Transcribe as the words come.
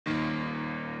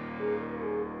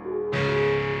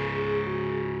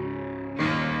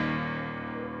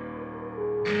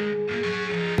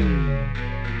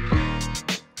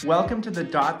Welcome to the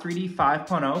Dot3D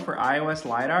 5.0 for iOS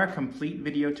LiDAR complete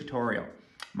video tutorial.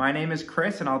 My name is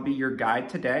Chris and I'll be your guide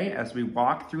today as we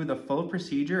walk through the full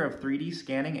procedure of 3D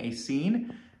scanning a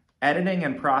scene, editing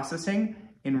and processing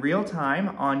in real time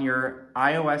on your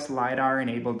iOS LiDAR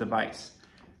enabled device.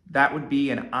 That would be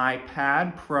an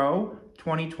iPad Pro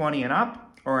 2020 and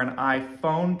up or an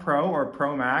iPhone Pro or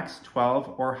Pro Max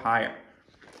 12 or higher.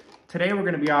 Today we're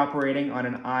going to be operating on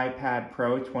an iPad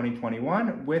Pro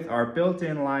 2021 with our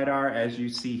built-in LiDAR as you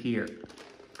see here.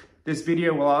 This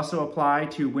video will also apply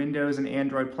to Windows and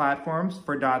Android platforms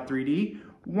for Dot3D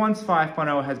once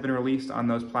 5.0 has been released on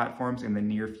those platforms in the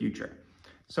near future.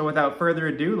 So without further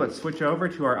ado, let's switch over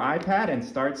to our iPad and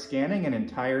start scanning an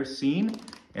entire scene,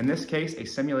 in this case a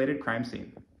simulated crime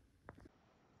scene.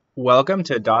 Welcome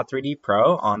to Dot3D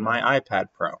Pro on my iPad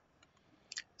Pro.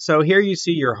 So here you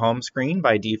see your home screen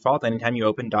by default. Anytime you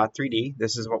open Dot3D,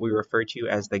 this is what we refer to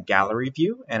as the gallery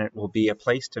view, and it will be a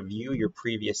place to view your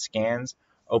previous scans,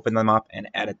 open them up, and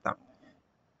edit them.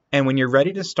 And when you're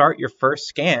ready to start your first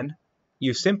scan,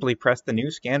 you simply press the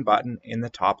new scan button in the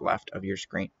top left of your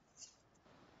screen.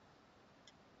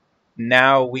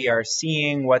 Now we are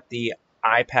seeing what the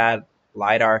iPad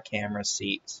LiDAR camera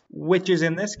sees, which is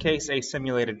in this case a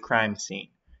simulated crime scene.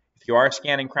 If you are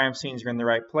scanning crime scenes, you're in the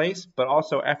right place, but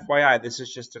also FYI, this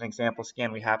is just an example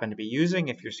scan we happen to be using.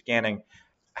 If you're scanning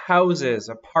houses,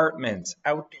 apartments,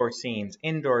 outdoor scenes,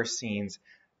 indoor scenes,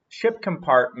 ship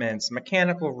compartments,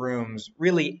 mechanical rooms,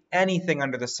 really anything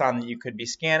under the sun that you could be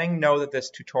scanning, know that this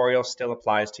tutorial still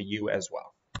applies to you as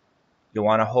well. You'll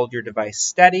want to hold your device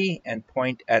steady and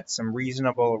point at some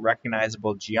reasonable,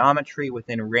 recognizable geometry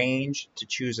within range to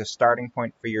choose a starting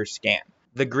point for your scan.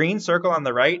 The green circle on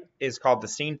the right is called the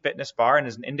scene fitness bar and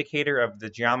is an indicator of the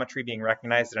geometry being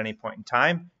recognized at any point in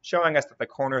time, showing us that the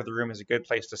corner of the room is a good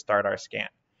place to start our scan.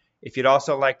 If you'd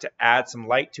also like to add some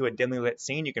light to a dimly lit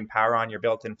scene, you can power on your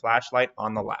built-in flashlight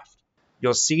on the left.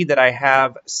 You'll see that I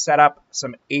have set up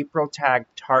some AprilTag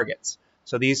targets.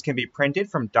 So these can be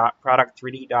printed from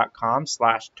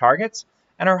product3d.com/targets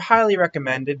and are highly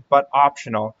recommended but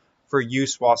optional for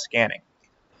use while scanning.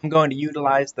 I'm going to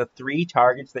utilize the 3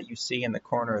 targets that you see in the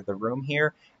corner of the room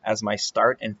here as my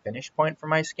start and finish point for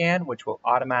my scan, which will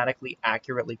automatically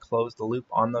accurately close the loop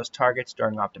on those targets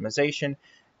during optimization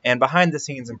and behind the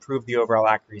scenes improve the overall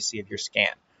accuracy of your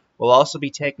scan. We'll also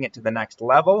be taking it to the next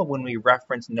level when we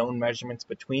reference known measurements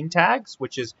between tags,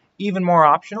 which is even more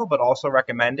optional but also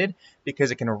recommended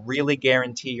because it can really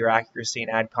guarantee your accuracy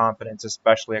and add confidence,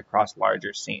 especially across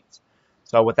larger scenes.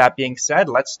 So with that being said,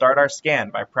 let's start our scan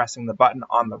by pressing the button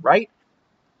on the right,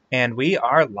 and we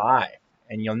are live.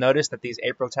 And you'll notice that these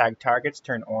AprilTag targets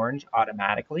turn orange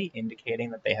automatically, indicating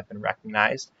that they have been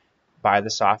recognized by the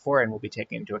software and will be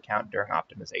taken into account during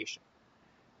optimization.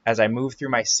 As I move through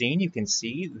my scene, you can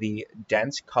see the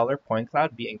dense color point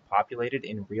cloud being populated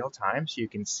in real time, so you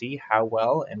can see how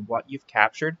well and what you've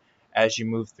captured as you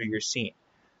move through your scene.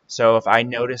 So if I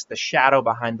notice the shadow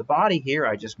behind the body here,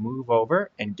 I just move over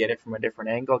and get it from a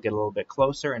different angle, get a little bit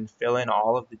closer, and fill in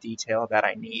all of the detail that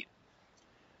I need.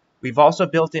 We've also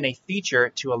built in a feature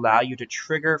to allow you to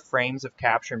trigger frames of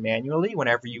capture manually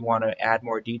whenever you want to add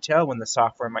more detail when the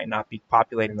software might not be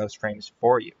populating those frames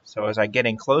for you. So as I get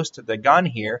in close to the gun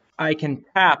here, I can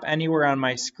tap anywhere on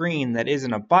my screen that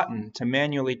isn't a button to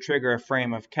manually trigger a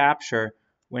frame of capture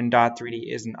when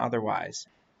Dot3D isn't otherwise.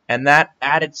 And that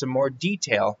added some more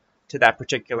detail to that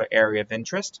particular area of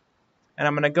interest. And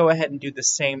I'm going to go ahead and do the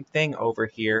same thing over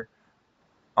here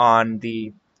on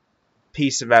the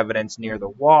piece of evidence near the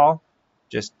wall.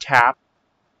 Just tap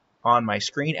on my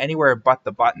screen anywhere but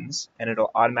the buttons, and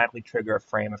it'll automatically trigger a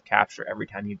frame of capture every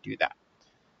time you do that.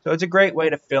 So it's a great way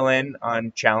to fill in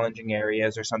on challenging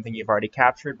areas or something you've already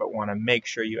captured but want to make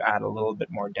sure you add a little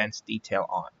bit more dense detail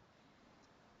on.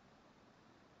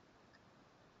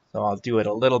 So I'll do it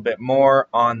a little bit more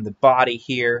on the body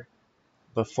here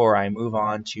before I move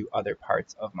on to other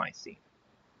parts of my scene.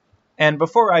 And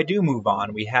before I do move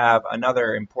on, we have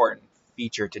another important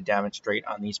feature to demonstrate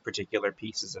on these particular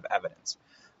pieces of evidence.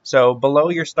 So below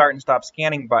your start and stop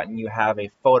scanning button, you have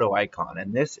a photo icon,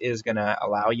 and this is going to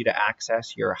allow you to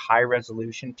access your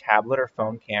high-resolution tablet or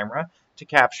phone camera to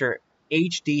capture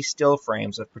HD still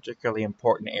frames of particularly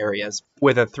important areas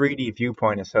with a 3D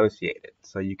viewpoint associated.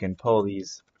 So you can pull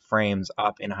these frames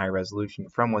up in high resolution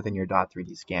from within your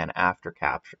Dot3D scan after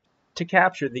capture. To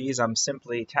capture these, I'm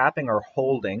simply tapping or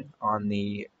holding on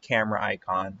the camera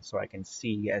icon so I can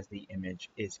see as the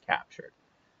image is captured.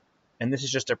 And this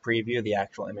is just a preview. The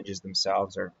actual images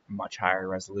themselves are much higher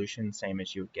resolution, same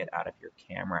as you would get out of your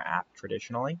camera app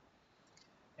traditionally.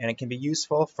 And it can be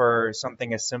useful for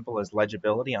something as simple as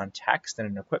legibility on text and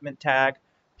an equipment tag,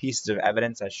 pieces of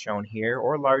evidence as shown here,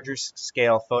 or larger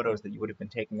scale photos that you would have been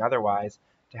taking otherwise,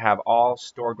 to have all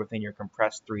stored within your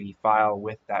compressed 3D file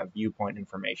with that viewpoint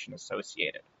information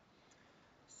associated.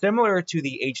 Similar to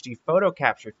the HD photo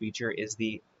capture feature is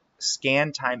the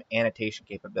scan time annotation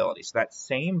capability. So that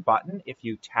same button, if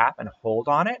you tap and hold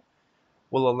on it,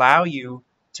 will allow you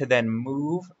to then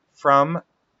move from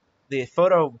the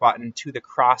photo button to the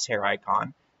crosshair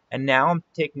icon. And now I'm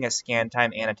taking a scan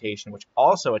time annotation, which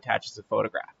also attaches a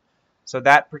photograph. So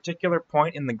that particular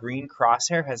point in the green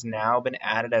crosshair has now been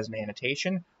added as an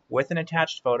annotation with an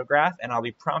attached photograph, and I'll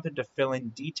be prompted to fill in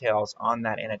details on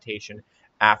that annotation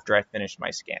after I finish my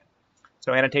scan.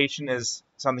 So annotation is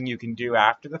something you can do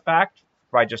after the fact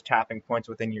by just tapping points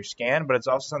within your scan, but it's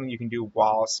also something you can do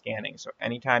while scanning. So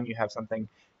anytime you have something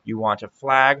you want to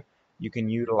flag, you can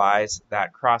utilize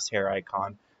that crosshair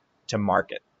icon to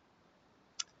mark it.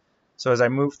 So as I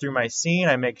move through my scene,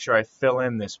 I make sure I fill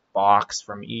in this box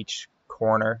from each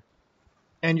corner.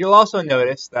 And you'll also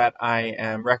notice that I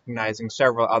am recognizing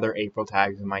several other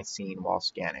AprilTags in my scene while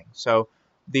scanning. So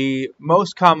the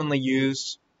most commonly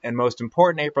used and most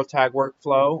important AprilTag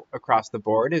workflow across the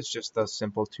board is just the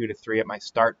simple 2 to 3 at my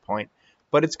start point.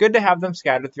 But it's good to have them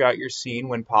scattered throughout your scene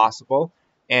when possible.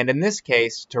 And in this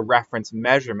case, to reference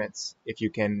measurements if you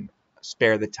can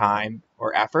spare the time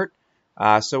or effort.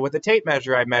 So with the tape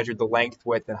measure, I measured the length,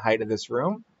 width, and height of this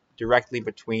room directly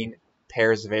between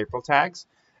pairs of AprilTags.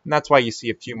 And that's why you see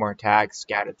a few more tags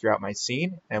scattered throughout my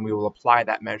scene, and we will apply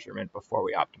that measurement before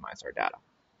we optimize our data.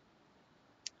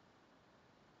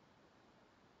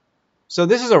 So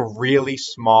this is a really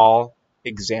small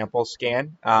example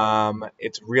scan.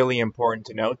 It's really important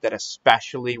to note that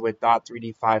especially with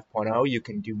Dot3D 5.0, you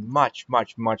can do much,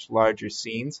 much, much larger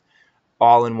scenes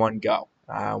all in one go.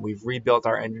 We've rebuilt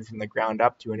our engine from the ground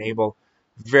up to enable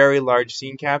very large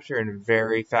scene capture and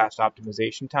very fast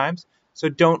optimization times. So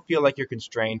don't feel like you're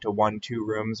constrained to 1, 2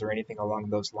 rooms or anything along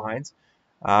those lines.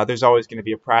 There's always going to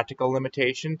be a practical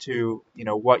limitation to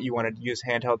what you want to use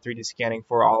handheld 3D scanning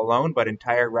for all alone, but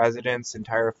entire residents,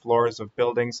 entire floors of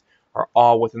buildings are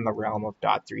all within the realm of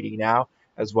Dot3D now,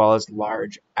 as well as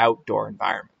large outdoor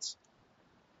environments.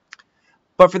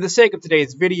 But for the sake of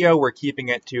today's video, we're keeping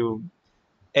it to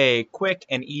a quick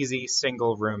and easy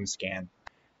single room scan.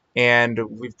 And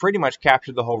we've pretty much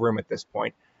captured the whole room at this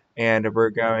point. And we're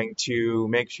going to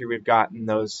make sure we've gotten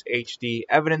those HD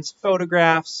evidence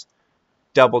photographs,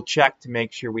 double check to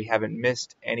make sure we haven't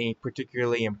missed any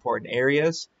particularly important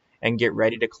areas, and get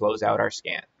ready to close out our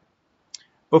scan.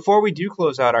 Before we do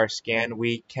close out our scan,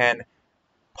 we can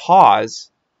pause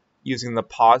using the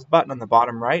pause button on the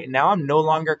bottom right. Now I'm no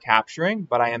longer capturing,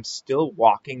 but I am still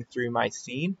walking through my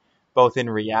scene, both in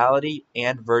reality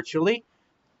and virtually,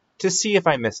 to see if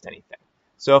I missed anything.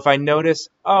 So if I notice,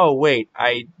 oh wait,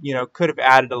 I could have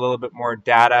added a little bit more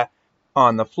data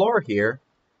on the floor here,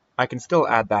 I can still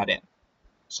add that in.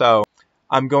 So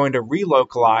I'm going to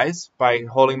relocalize by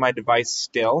holding my device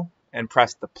still and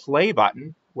press the play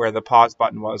button where the pause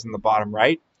button was in the bottom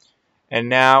right. And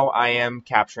now I am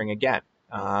capturing again.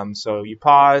 So you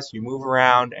pause, you move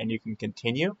around, and you can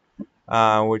continue,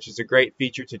 which is a great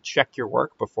feature to check your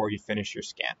work before you finish your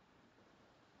scan.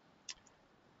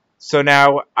 So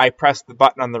now I press the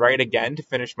button on the right again to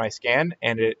finish my scan,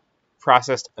 and it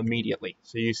processed immediately.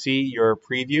 So you see your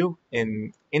preview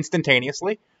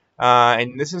instantaneously.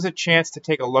 And this is a chance to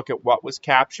take a look at what was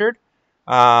captured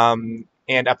and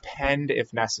append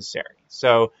if necessary.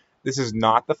 So this is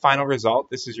not the final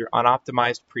result. This is your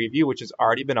unoptimized preview, which has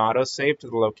already been auto-saved to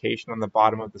the location on the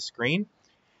bottom of the screen.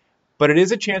 But it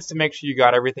is a chance to make sure you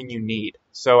got everything you need.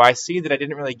 So I see that I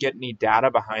didn't really get any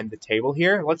data behind the table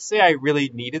here. Let's say I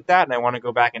really needed that and I want to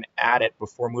go back and add it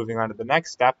before moving on to the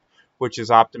next step, which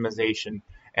is optimization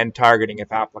and targeting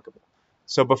if applicable.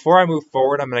 So before I move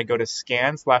forward, I'm going to go to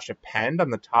Scan/Append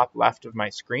on the top left of my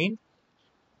screen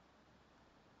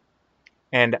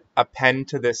and append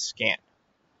to this scan.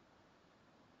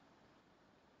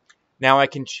 Now I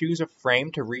can choose a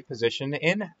frame to reposition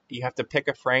in. You have to pick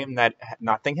a frame that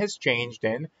nothing has changed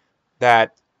in,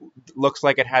 that looks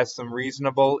like it has some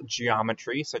reasonable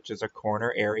geometry, such as a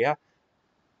corner area,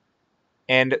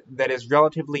 and that is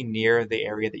relatively near the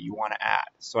area that you want to add.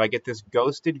 So I get this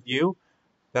ghosted view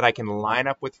that I can line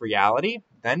up with reality.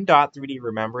 Then Dot3D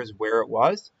remembers where it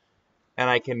was, and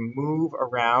I can move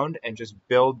around and just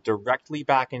build directly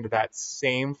back into that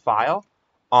same file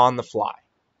on the fly.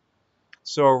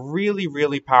 So a really,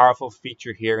 really powerful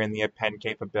feature here in the Append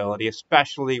capability,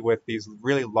 especially with these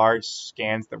really large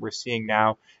scans that we're seeing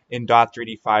now in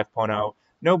Dot3D 5.0.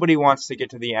 Nobody wants to get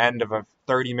to the end of a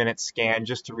 30-minute scan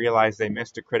just to realize they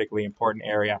missed a critically important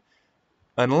area,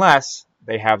 unless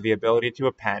they have the ability to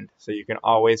append. So you can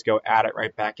always go add it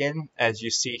right back in. As you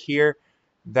see here,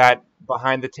 that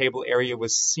behind the table area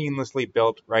was seamlessly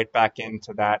built right back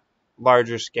into that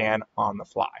larger scan on the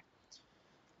fly.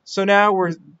 So now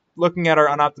we're looking at our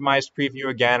unoptimized preview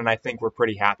again, and I think we're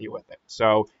pretty happy with it.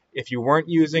 So if you weren't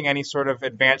using any sort of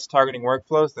advanced targeting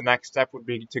workflows, the next step would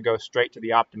be to go straight to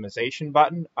the optimization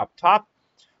button up top.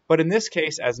 But in this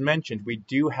case, as mentioned, we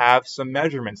do have some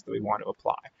measurements that we want to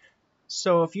apply.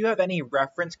 So if you have any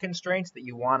reference constraints that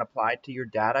you want applied to your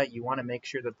data, you want to make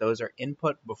sure that those are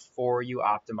input before you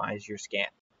optimize your scan.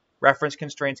 Reference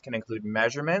constraints can include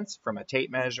measurements from a tape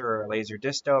measure or a laser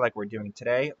disto like we're doing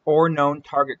today, or known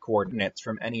target coordinates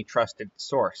from any trusted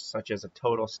source, such as a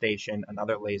total station,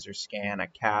 another laser scan, a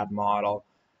CAD model,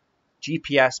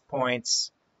 GPS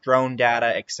points, drone data,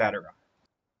 etc.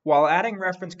 While adding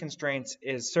reference constraints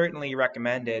is certainly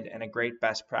recommended and a great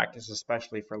best practice,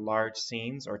 especially for large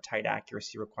scenes or tight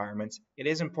accuracy requirements, it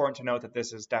is important to note that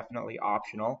this is definitely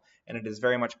optional, and it is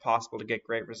very much possible to get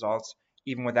great results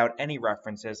even without any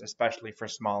references, especially for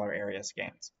smaller area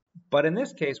scans. But in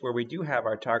this case, where we do have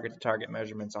our target-to-target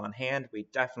measurements on hand, we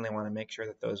definitely want to make sure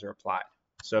that those are applied.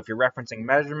 So if you're referencing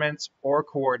measurements or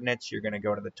coordinates, you're going to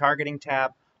go to the Targeting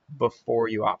tab before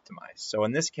you optimize. So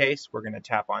in this case, we're going to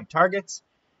tap on Targets,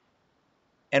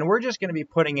 and we're just going to be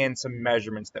putting in some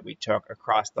measurements that we took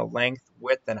across the length,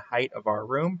 width, and height of our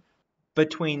room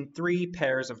between 3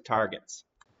 pairs of targets.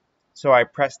 So I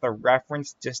press the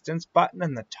reference distance button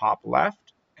in the top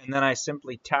left, and then I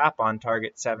simply tap on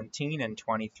target 17 and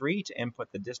 23 to input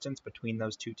the distance between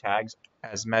those 2 tags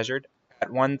as measured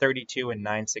at 132 and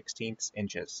 9/16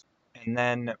 inches. And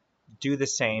then do the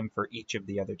same for each of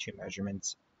the other 2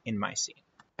 measurements in my scene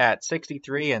at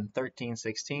 63 and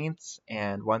 13/16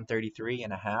 and 133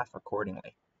 and a half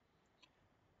accordingly.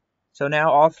 So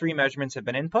now all 3 measurements have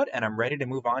been input, and I'm ready to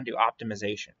move on to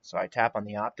optimization. So I tap on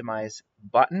the Optimize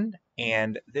button,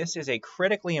 and this is a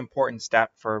critically important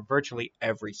step for virtually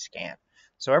every scan.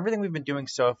 So everything we've been doing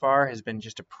so far has been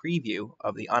just a preview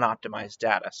of the unoptimized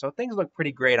data. So things look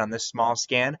pretty great on this small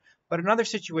scan, but in other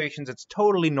situations it's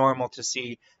totally normal to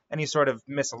see any sort of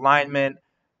misalignment,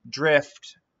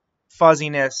 drift,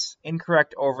 fuzziness,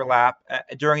 incorrect overlap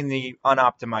during the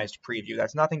unoptimized preview.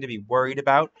 That's nothing to be worried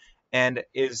about and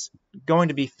is going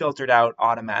to be filtered out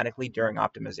automatically during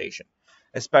optimization,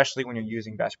 especially when you're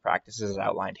using best practices as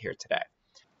outlined here today.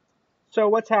 So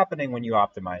what's happening when you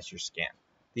optimize your scan?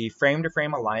 The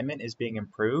frame-to-frame alignment is being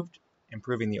improved,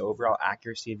 improving the overall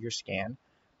accuracy of your scan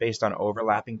based on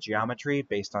overlapping geometry,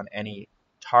 based on any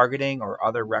targeting or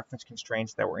other reference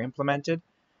constraints that were implemented.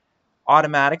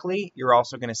 Automatically, you're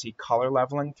also going to see color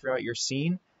leveling throughout your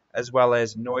scene, as well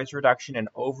as noise reduction and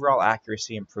overall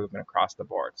accuracy improvement across the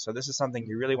board. So this is something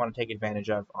you really want to take advantage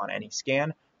of on any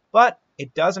scan, but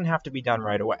it doesn't have to be done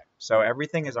right away. So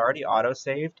everything is already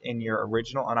auto-saved in your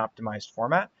original unoptimized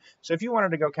format. So if you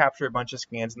wanted to go capture a bunch of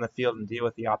scans in the field and deal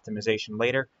with the optimization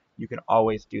later, you can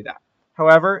always do that.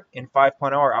 However, in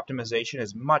 5.0, our optimization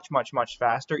is much, much, much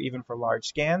faster, even for large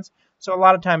scans. So a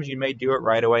lot of times you may do it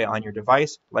right away on your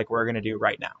device, like we're going to do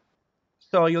right now.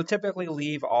 So you'll typically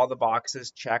leave all the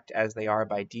boxes checked as they are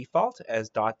by default, as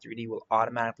Dot3D will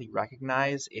automatically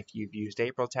recognize if you've used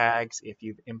AprilTags, if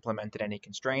you've implemented any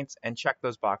constraints, and check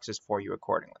those boxes for you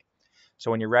accordingly.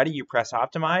 So when you're ready, you press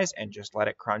Optimize and just let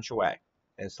it crunch away.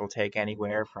 This will take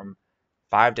anywhere from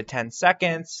 5 to 10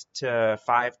 seconds to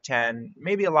 5, 10,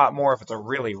 maybe a lot more if it's a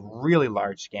really, really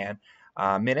large scan,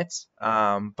 minutes.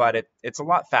 But it's a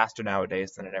lot faster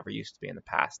nowadays than it ever used to be in the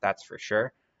past, that's for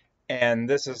sure. And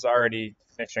this is already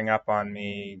finishing up on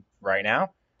me right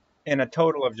now in a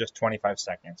total of just 25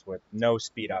 seconds with no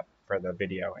speed up for the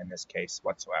video in this case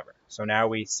whatsoever. So now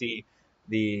we see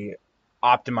the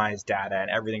optimized data and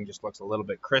everything just looks a little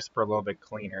bit crisper, a little bit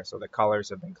cleaner. So the colors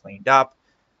have been cleaned up,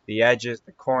 the edges,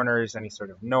 the corners, any sort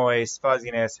of noise,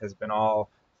 fuzziness has been all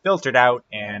filtered out,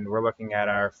 and we're looking at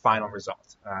our final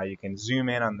result. You can zoom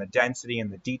in on the density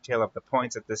and the detail of the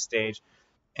points at this stage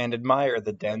and admire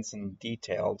the dense and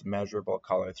detailed measurable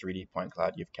color 3D point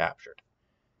cloud you've captured.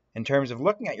 In terms of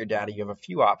looking at your data, you have a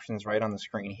few options right on the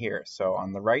screen here. So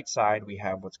on the right side, we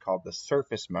have what's called the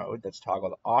surface mode that's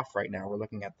toggled off right now. We're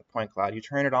looking at the point cloud. You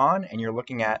turn it on and you're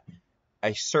looking at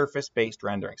a surface-based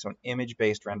rendering, so an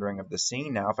image-based rendering of the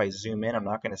scene. Now, if I zoom in, I'm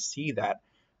not going to see that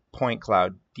point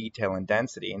cloud detail and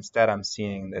density. Instead, I'm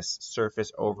seeing this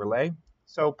surface overlay.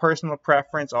 So personal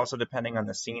preference, also depending on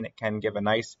the scene, it can give a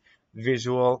nice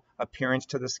visual appearance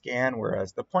to the scan,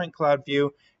 whereas the point cloud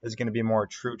view is going to be more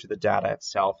true to the data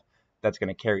itself that's going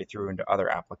to carry through into other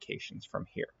applications from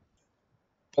here.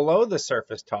 Below the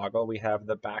surface toggle, we have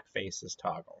the back faces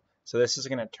toggle. So this is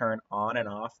going to turn on and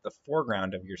off the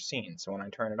foreground of your scene. So when I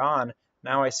turn it on,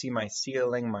 now I see my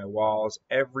ceiling, my walls,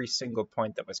 every single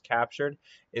point that was captured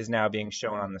is now being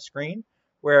shown on the screen.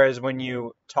 Whereas when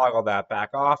you toggle that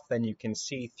back off, then you can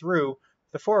see through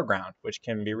the foreground, which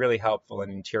can be really helpful in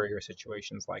interior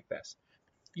situations like this.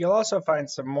 You'll also find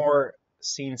some more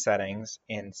scene settings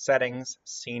in Settings,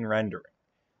 Scene Rendering.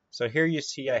 So here you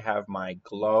see I have my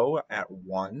glow at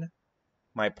 1,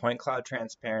 my point cloud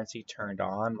transparency turned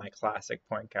on, my classic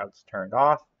point clouds turned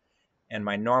off, and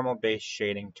my normal base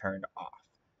shading turned off.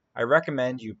 I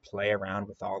recommend you play around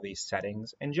with all these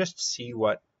settings and just see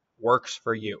what works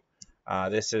for you.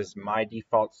 This is my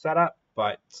default setup,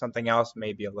 but something else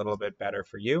may be a little bit better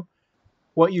for you.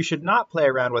 What you should not play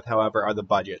around with, however, are the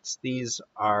budgets. These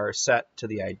are set to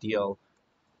the ideal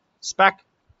spec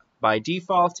by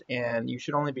default, and you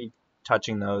should only be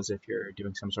touching those if you're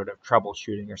doing some sort of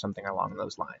troubleshooting or something along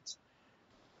those lines.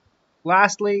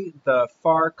 Lastly, the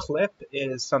far clip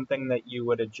is something that you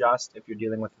would adjust if you're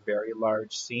dealing with very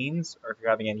large scenes, or if you're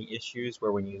having any issues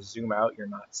where when you zoom out you're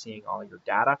not seeing all your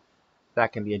data.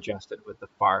 That can be adjusted with the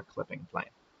far clipping plane.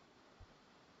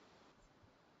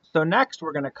 So next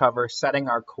we're going to cover setting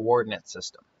our coordinate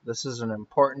system. This is an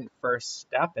important first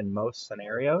step in most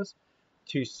scenarios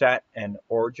to set an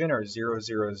origin or 0,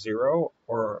 0, 0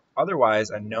 or otherwise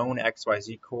a known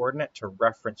XYZ coordinate to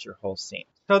reference your whole scene.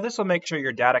 So this will make sure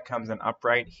your data comes in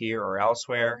upright here or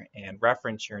elsewhere and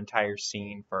reference your entire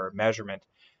scene for measurement,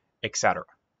 etc.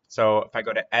 So if I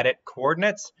go to Edit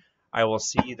Coordinates, I will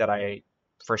see that I,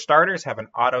 for starters, have an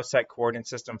auto set coordinate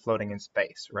system floating in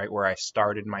space, right where I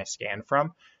started my scan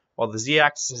from. While the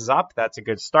z-axis is up, that's a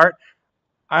good start.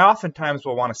 I oftentimes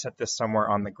will want to set this somewhere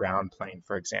on the ground plane,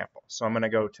 for example. So I'm going to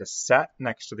go to Set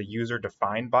next to the User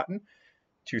Define button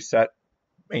to set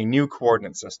a new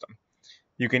coordinate system.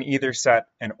 You can either set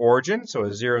an origin, so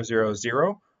a 0, 0,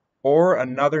 0, or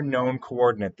another known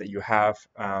coordinate that you have,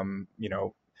 from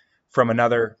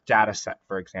another data set,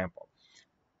 for example.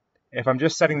 If I'm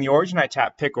just setting the origin, I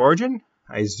tap Pick Origin.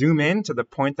 I zoom in to the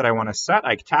point that I want to set.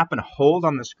 I tap and hold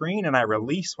on the screen, and I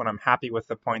release when I'm happy with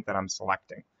the point that I'm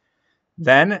selecting.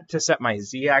 Then, to set my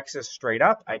z-axis straight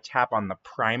up, I tap on the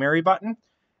primary button,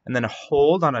 and then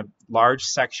hold on a large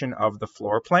section of the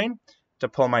floor plane to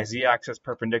pull my z-axis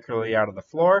perpendicularly out of the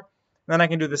floor. Then I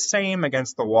can do the same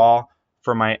against the wall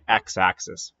for my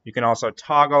x-axis. You can also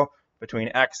toggle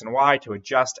between x and y to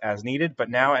adjust as needed, but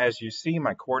now as you see,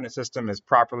 my coordinate system is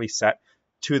properly set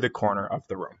to the corner of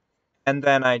the room. And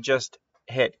then I just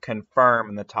hit confirm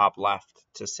in the top left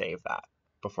to save that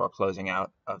before closing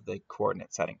out of the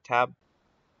coordinate setting tab.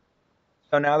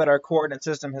 So now that our coordinate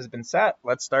system has been set,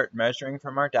 let's start measuring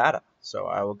from our data. So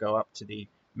I will go up to the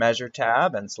Measure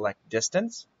tab and select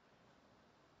Distance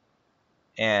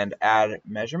and add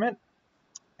measurement.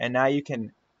 And now you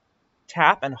can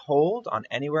tap and hold on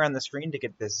anywhere on the screen to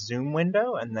get this zoom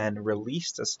window and then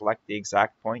release to select the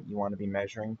exact point you want to be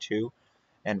measuring to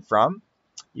and from.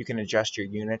 You can adjust your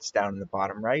units down in the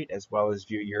bottom right as well as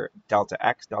view your delta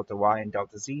X, delta Y, and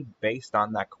delta Z based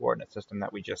on that coordinate system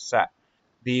that we just set.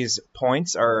 These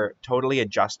points are totally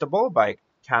adjustable by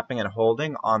tapping and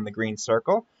holding on the green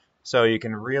circle, so you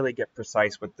can really get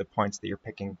precise with the points that you're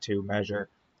picking to measure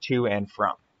to and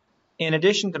from. In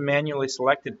addition to manually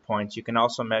selected points, you can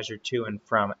also measure to and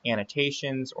from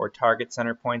annotations or target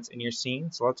center points in your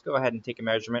scene. So let's go ahead and take a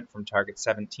measurement from target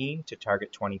 17 to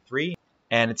target 23.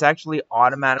 And it's actually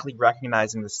automatically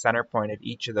recognizing the center point of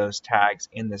each of those tags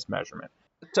in this measurement.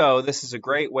 So this is a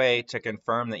great way to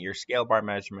confirm that your scale bar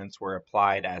measurements were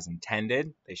applied as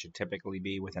intended. They should typically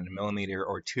be within a millimeter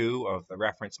or two of the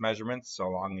reference measurements, so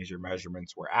long as your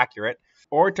measurements were accurate,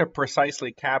 or to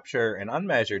precisely capture an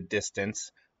unmeasured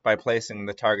distance by placing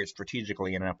the target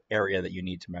strategically in an area that you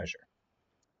need to measure.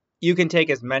 You can take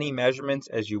as many measurements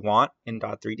as you want in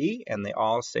Dot3D, and they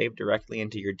all save directly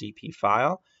into your DP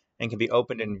file and can be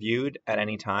opened and viewed at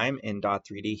any time in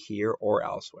Dot3D here or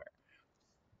elsewhere.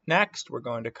 Next, we're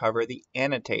going to cover the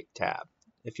Annotate tab.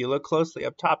 If you look closely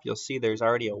up top, you'll see there's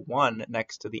already a 1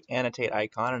 next to the Annotate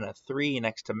icon and a 3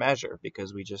 next to Measure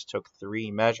because we just took 3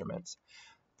 measurements.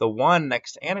 The 1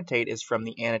 next to Annotate is from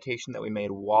the annotation that we made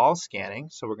while scanning,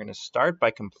 so we're going to start by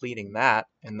completing that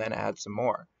and then add some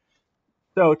more.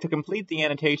 So to complete the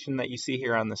annotation that you see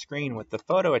here on the screen with the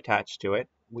photo attached to it,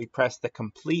 we press the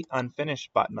Complete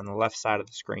Unfinished button on the left side of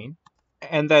the screen,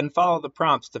 and then follow the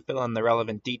prompts to fill in the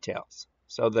relevant details.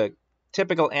 So the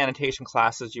typical annotation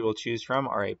classes you will choose from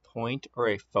are a point or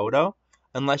a photo.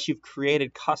 unless you've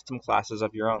created custom classes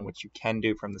of your own, which you can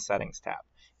do from the Settings tab.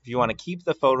 If you want to keep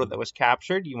the photo that was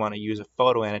captured, you want to use a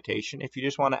photo annotation. If you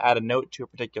just want to add a note to a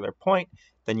particular point,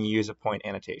 then you use a point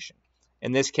annotation.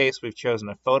 In this case, we've chosen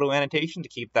a photo annotation to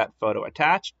keep that photo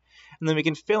attached, and then we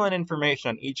can fill in information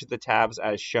on each of the tabs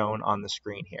as shown on the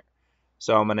screen here.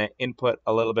 So I'm going to input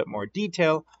a little bit more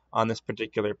detail on this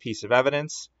particular piece of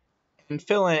evidence and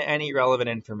fill in any relevant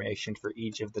information for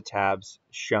each of the tabs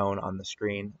shown on the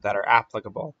screen that are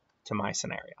applicable to my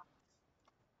scenario.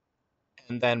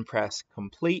 And then press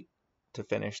complete to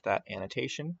finish that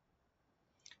annotation.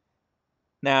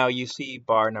 Now you see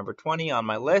bar number 20 on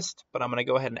my list, but I'm going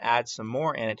to go ahead and add some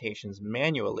more annotations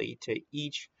manually to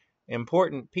each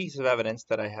important piece of evidence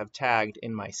that I have tagged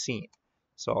in my scene.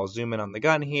 So I'll zoom in on the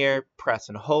gun here, press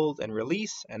and hold and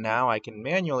release, and now I can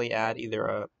manually add either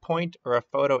a point or a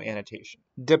photo annotation,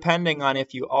 depending on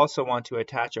if you also want to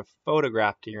attach a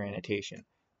photograph to your annotation.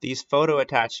 These photo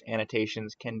attached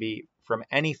annotations can be from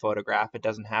any photograph. It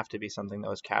doesn't have to be something that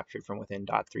was captured from within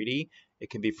Dot3D.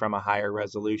 It can be from a higher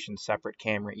resolution separate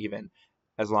camera even,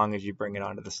 as long as you bring it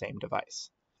onto the same device.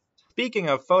 Speaking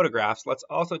of photographs, let's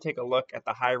also take a look at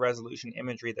the high resolution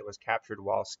imagery that was captured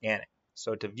while scanning.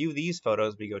 So to view these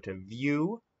photos, we go to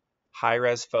View, High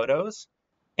Res Photos,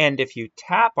 and if you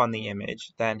tap on the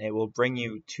image, then it will bring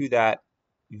you to that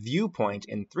viewpoint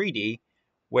in 3D,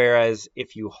 whereas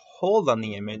if you hold on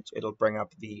the image, it'll bring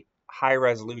up the high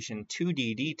resolution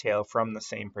 2D detail from the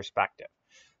same perspective.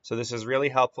 So this is really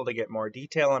helpful to get more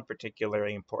detail on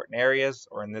particularly important areas,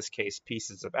 or in this case,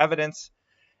 pieces of evidence.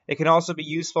 It can also be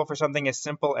useful for something as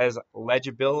simple as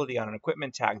legibility on an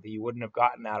equipment tag that you wouldn't have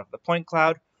gotten out of the point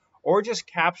cloud, or just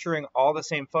capturing all the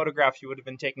same photographs you would have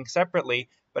been taking separately,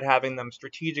 but having them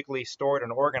strategically stored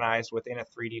and organized within a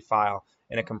 3D file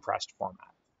in a compressed format.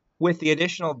 With the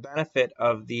additional benefit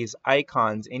of these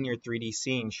icons in your 3D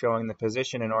scene showing the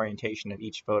position and orientation of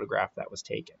each photograph that was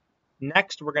taken.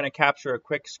 Next, we're going to capture a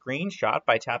quick screenshot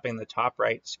by tapping the top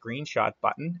right screenshot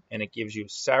button, and it gives you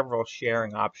several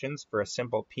sharing options for a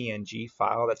simple PNG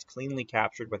file that's cleanly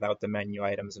captured without the menu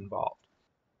items involved.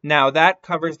 Now that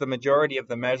covers the majority of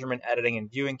the measurement, editing,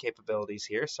 and viewing capabilities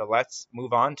here, so let's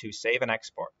move on to save and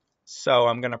export. So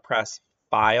I'm going to press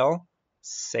File,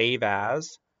 Save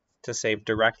As, to save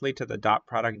directly to the dot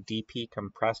product DP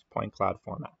compressed point cloud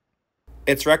format.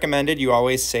 It's recommended you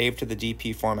always save to the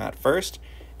DP format first,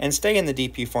 and stay in the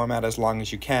DP format as long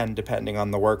as you can, depending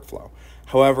on the workflow.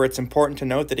 However, it's important to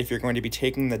note that if you're going to be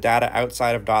taking the data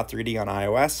outside of Dot3D on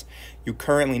iOS, you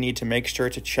currently need to make sure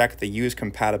to check the Use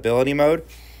Compatibility mode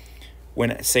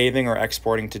when saving or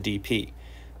exporting to DP.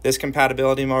 This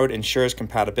compatibility mode ensures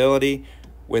compatibility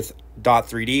with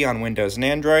Dot3D on Windows and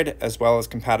Android, as well as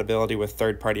compatibility with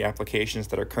third-party applications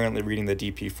that are currently reading the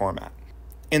DP format.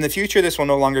 In the future, this will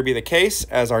no longer be the case,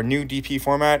 as our new DP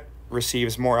format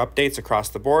receives more updates across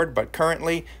the board, but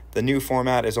currently the new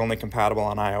format is only compatible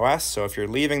on iOS, so if you're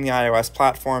leaving the iOS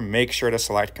platform, make sure to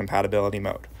select compatibility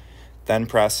mode. Then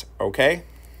press OK,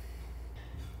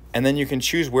 and then you can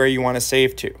choose where you want to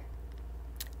save to.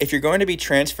 If you're going to be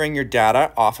transferring your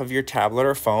data off of your tablet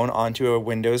or phone onto a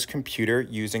Windows computer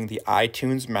using the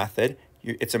iTunes method,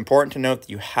 it's important to note that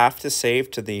you have to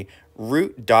save to the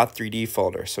root Dot3D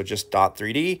folder, so just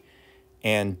Dot3D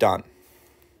and done.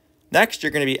 Next,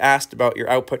 you're going to be asked about your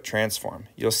output transform.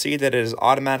 You'll see that it has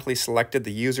automatically selected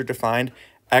the user-defined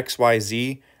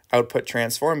XYZ output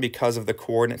transform because of the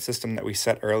coordinate system that we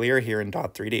set earlier here in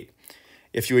Dot3D.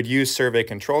 If you would use survey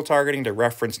control targeting to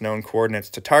reference known coordinates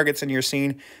to targets in your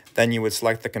scene, then you would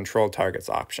select the control targets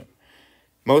option.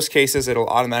 Most cases, it'll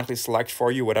automatically select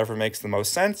for you whatever makes the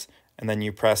most sense, and then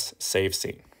you press Save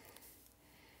Scene.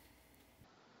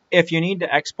 If you need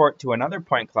to export to another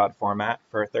point cloud format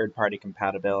for third-party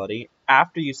compatibility,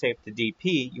 after you save to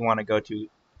DP, you want to go to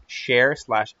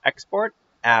Share/Export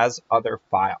as Other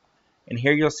File. And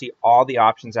here you'll see all the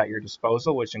options at your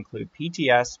disposal, which include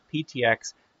PTS,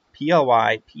 PTX,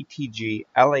 PLY, PTG,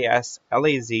 LAS,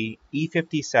 LAZ,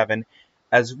 E57,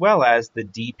 as well as the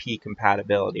DP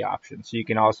compatibility option. So you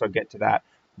can also get to that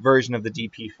version of the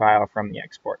DP file from the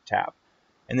Export tab.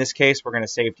 In this case, we're going to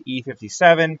save to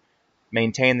E57,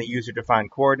 maintain the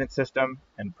user-defined coordinate system,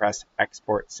 and press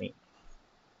Export Scene.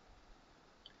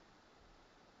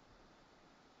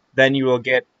 Then you will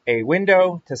get a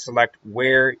window to select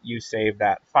where you save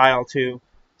that file to,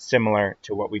 similar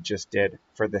to what we just did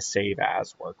for the Save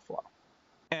As workflow.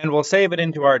 And we'll save it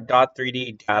into our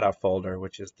Dot3D data folder,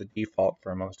 which is the default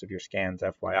for most of your scans,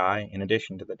 FYI, in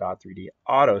addition to the Dot3D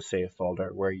autosave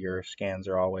folder, where your scans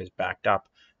are always backed up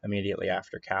immediately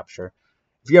after capture.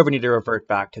 If you ever need to revert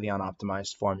back to the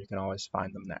unoptimized form, you can always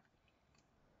find them there.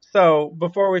 So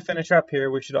before we finish up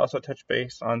here, we should also touch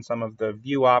base on some of the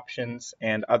view options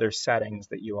and other settings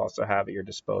that you also have at your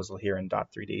disposal here in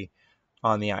Dot3D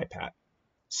on the iPad.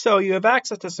 So you have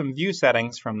access to some view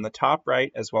settings from the top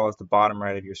right as well as the bottom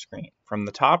right of your screen. From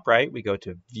the top right, we go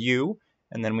to View,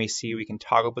 and then we see we can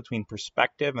toggle between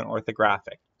perspective and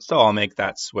orthographic. So I'll make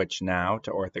that switch now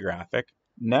to orthographic.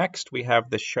 Next, we have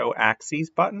the Show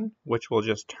Axes button, which will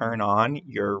just turn on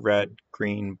your red,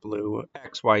 green, blue,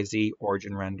 XYZ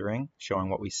origin rendering, showing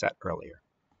what we set earlier.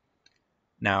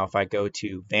 Now, if I go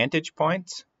to Vantage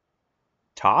Points,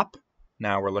 Top,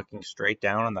 now we're looking straight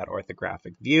down on that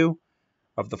orthographic view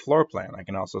of the floor plan. I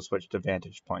can also switch to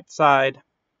Vantage Point Side.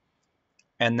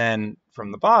 And then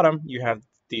from the bottom, you have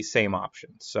these same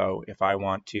options. So if I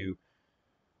want to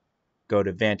go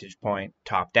to Vantage Point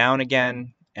Top Down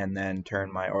again, and then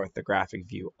turn my orthographic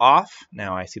view off,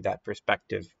 now I see that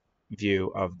perspective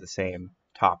view of the same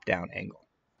top-down angle.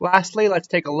 Lastly, let's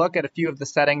take a look at a few of the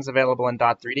settings available in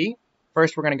Dot3D.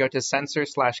 First, we're going to go to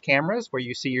Sensor/Cameras, where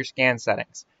you see your scan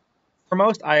settings. For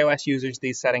most iOS users,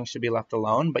 these settings should be left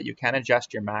alone, but you can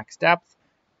adjust your max depth,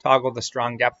 toggle the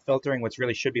strong depth filtering, which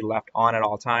really should be left on at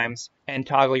all times, and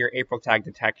toggle your AprilTag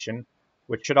detection,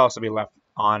 which should also be left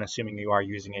on, assuming you are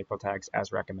using AprilTags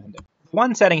as recommended.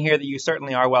 One setting here that you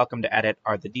certainly are welcome to edit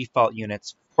are the default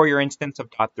units for your instance of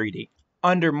Dot3D.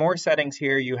 Under More Settings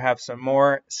here, you have some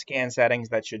more scan settings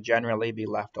that should generally be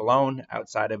left alone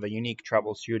outside of a unique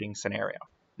troubleshooting scenario.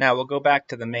 Now we'll go back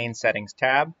to the Main Settings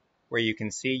tab, where you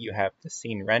can see you have the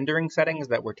scene rendering settings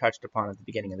that were touched upon at the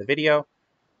beginning of the video,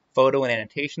 photo and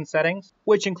annotation settings,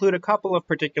 which include a couple of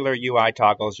particular UI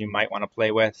toggles you might want to play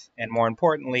with, and more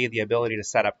importantly, the ability to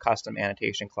set up custom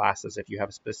annotation classes. If you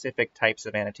have specific types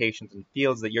of annotations and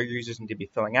fields that your users need to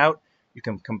be filling out, you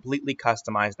can completely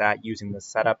customize that using the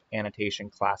Setup Annotation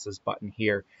Classes button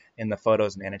here in the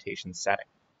Photos and Annotations setting.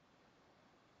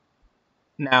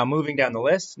 Now moving down the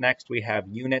list, next we have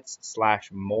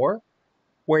Units/More,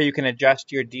 where you can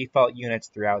adjust your default units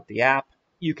throughout the app.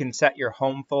 You can set your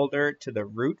home folder to the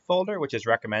root folder, which is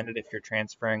recommended if you're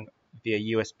transferring via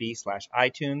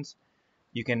USB/iTunes.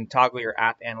 You can toggle your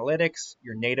app analytics,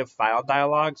 your native file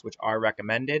dialogues, which are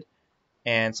recommended,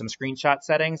 and some screenshot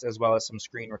settings, as well as some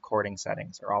screen recording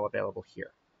settings are all available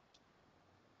here.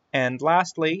 And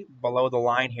lastly, below the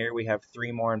line here, we have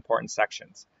three more important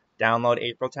sections. Download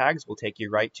AprilTags will take you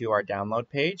right to our download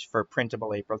page for printable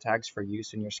AprilTags for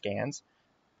use in your scans.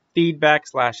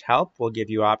 Feedback/help will give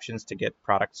you options to get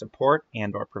product support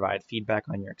and or provide feedback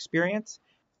on your experience.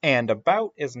 And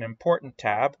About is an important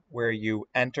tab where you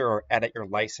enter or edit your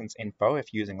license info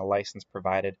if using a license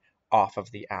provided off of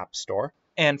the App Store.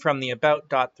 And from the About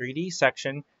Dot3D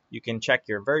section, you can check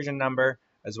your version number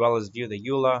as well as view the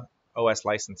EULA, OS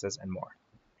licenses, and more.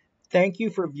 Thank you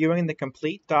for viewing the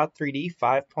complete Dot3D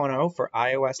 5.0 for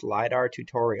iOS LiDAR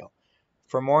tutorial.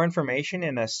 For more information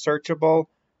in a searchable,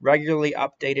 regularly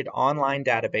updated online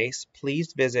database,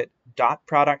 please visit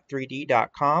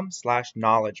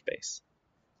dotproduct3d.com/knowledgebase.